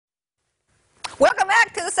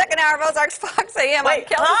back to the second hour of Ozarks Fox AM. I'm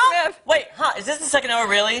Kelly Smith. Wait, is this the second hour,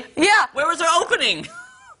 really? Yeah. Where was our opening?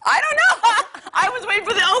 I don't know. I was waiting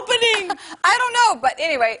for the opening. I don't know, but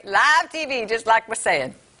anyway, live TV, just like we're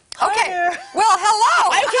saying. Okay. Hi. Well,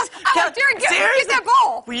 hello. Dear, get that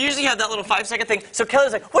bowl. We usually have that little 5-second thing. So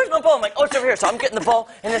Kelly's like, "Where's my bowl?" I'm like, "Oh, it's over here." So I'm getting the bowl,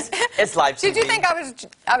 and it's live TV. Did you think I was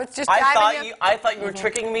just jiving you? I thought you were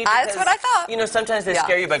tricking me. Because, that's what I thought. You know, sometimes they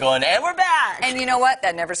scare you by going, "And we're back." And you know what?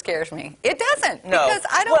 That never scares me. It doesn't. No. Because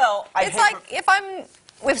I don't. Well, it's like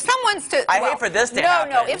if someone's to. I hate for this to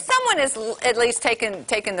happen. No. If someone is at least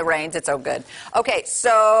taking the reins, it's all good. Okay,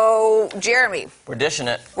 so Jeremy. We're dishing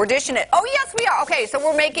it. We're dishing it. Oh yes, we are. Okay, so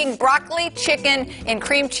we're making broccoli chicken in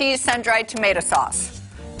cream cheese sun-dried tomato sauce.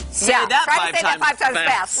 Say that try to say that 5 times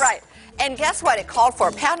fast. Right. And guess what? It called for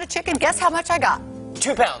a pound of chicken. Guess how much I got?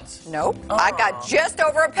 2 pounds. Nope. I got just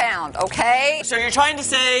over a pound. Okay. So you're trying to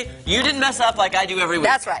say you didn't mess up like I do every week.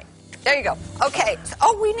 That's right. There you go. Okay.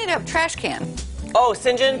 Oh, we need a trash can. Oh,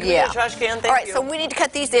 St. John, can we get a trash can? Thank you. All right, so we need to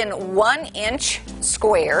cut these in 1-inch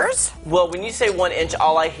squares. Well, when you say 1 inch,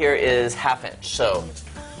 all I hear is ½ inch, so.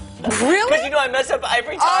 Really? Because you know I mess up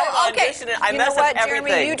every time I audition it. I mess up everything.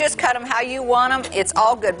 Jeremy, you just cut them how you want them. It's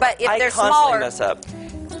all good. But if they're I smaller, mess up.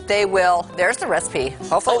 they will. There's the recipe.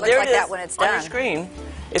 Hopefully it looks like that when it's done. On your screen.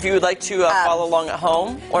 If you would like to follow along at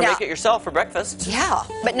home or make it yourself for breakfast. Yeah.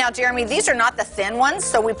 But now, Jeremy, these are not the thin ones,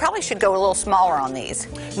 so we probably should go a little smaller on these.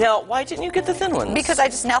 Now, why didn't you get the thin ones? Because I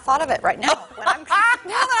just now thought of it right now. Now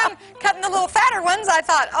that I'm cutting the little fatter ones, I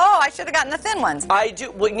thought, oh, I should have gotten the thin ones. I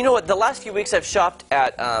do. Well, you know what? The last few weeks I've shopped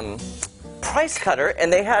at Price Cutter,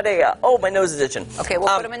 and they had a, oh, my nose is itching. Okay, we'll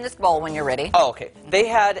put them in this bowl when you're ready. Oh, okay. They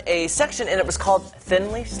had a section, and it was called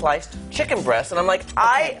thinly sliced chicken breast, and I'm like,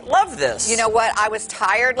 I love this. You know what? I was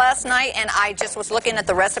tired last night, and I just was looking at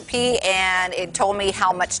the recipe, and it told me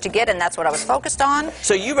how much to get, and that's what I was focused on.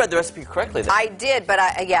 So you read the recipe correctly, then? I did, but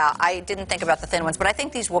I didn't think about the thin ones, but I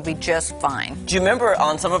think these will be just fine. Do you remember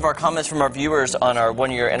on some of our comments from our viewers on our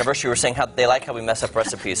 1-year anniversary, we were saying how they like how we mess up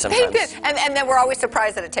recipes sometimes? They did, and then we're always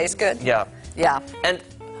surprised that it tastes good. Yeah. Yeah. And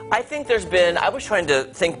I think there's been, I was trying to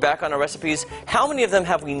think back on our recipes, how many of them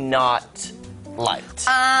have we not liked?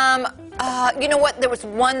 You know what? There was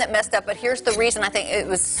one that messed up, but here's the reason I think it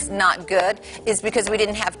was not good, is because we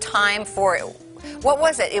didn't have time for it. What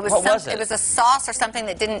was it? It was it was a sauce or something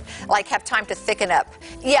that didn't have time to thicken up.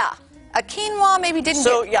 Yeah. A quinoa maybe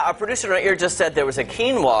didn't yeah, our producer right here just said there was a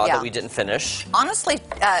quinoa that we didn't finish. Honestly,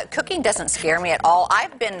 cooking doesn't scare me at all.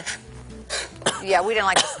 I've been... Yeah, we didn't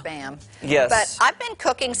like the Spam. Yes. But I've been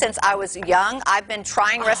cooking since I was young. I've been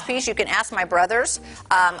trying recipes. You can ask my brothers.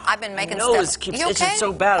 I've been making stuff. My nose keeps itching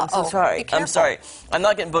so bad. I'm so sorry. I'm sorry. I'm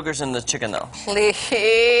not getting boogers in the chicken, though.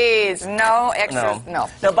 Please. No extras. No.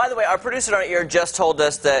 Now, by the way, our producer right here just told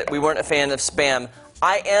us that we weren't a fan of Spam.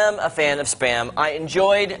 I am a fan of Spam. I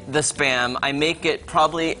enjoyed the Spam. I make it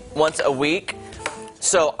probably once a week.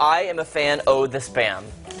 So I am a fan of the Spam.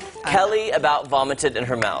 Kelly about vomited in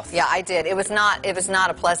her mouth. Yeah, I did. It was not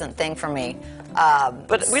a pleasant thing for me.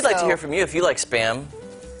 But we'd like to hear from you if you like Spam.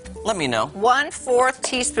 Let me know. 1/4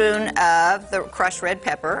 teaspoon of the crushed red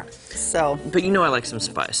pepper. So. But you know I like some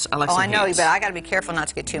spice. I like some I know, heat. but I got to be careful not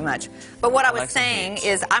to get too much. But what I was saying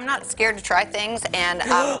is I'm not scared to try things, and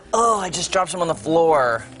oh, I just dropped some on the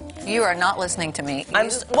floor. You are not listening to me.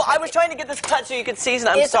 Well, I was trying to get this cut so you could season.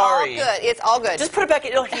 I'm sorry. It's all good. It's all good. Just put it back.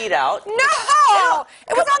 It'll heat out. No!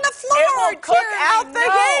 It was on the floor. It will cook out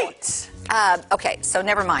the heat. Okay, so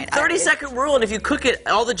never mind. 30-second rule, and if you cook it,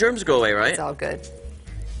 all the germs go away, right? It's all good.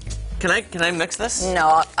 Can I mix this?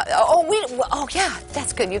 No. Oh, yeah.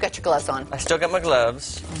 That's good. You got your gloves on. I still got my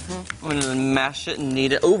gloves. I'm gonna mash it and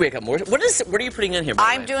knead it. Oh, we got more. What are you putting in here?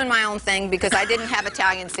 I'm doing my own thing because I didn't have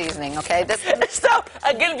Italian seasoning. Okay. Stop.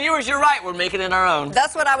 Again, viewers, you're right. We're making it our own.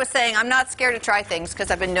 That's what I was saying. I'm not scared to try things because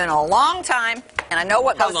I've been doing it a long time and I know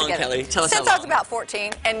what goes together. How long, Kelly? Tell us Since how long. I was about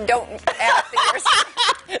 14, and don't add up the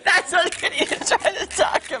years. That's what you're trying to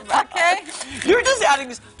talk about. Okay. You're just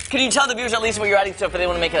adding. Can you tell the viewers at least what you're adding to it if they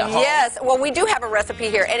want to make it at home? Yes. Well, we do have a recipe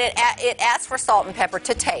here, and it asks for salt and pepper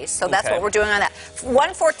to taste, so that's what we're doing on that.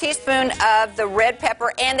 1/4 teaspoon of the red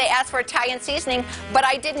pepper, and they asked for Italian seasoning, but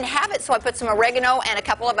I didn't have it, so I put some oregano and a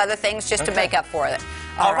couple of other things just to make up for it.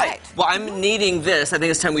 All right. Well, I'm needing this. I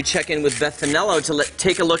think it's time we check in with Beth Finello to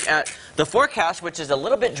take a look at the forecast, which is a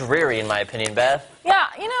little bit dreary in my opinion, Beth. Yeah,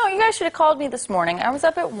 you know, you guys should have called me this morning. I was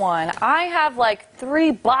up at 1. I have like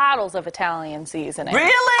 3 bottles of Italian seasoning.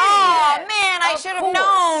 Really? Oh, man, I should have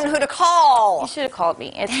known who to call. You should have called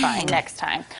me. It's fine. Next time.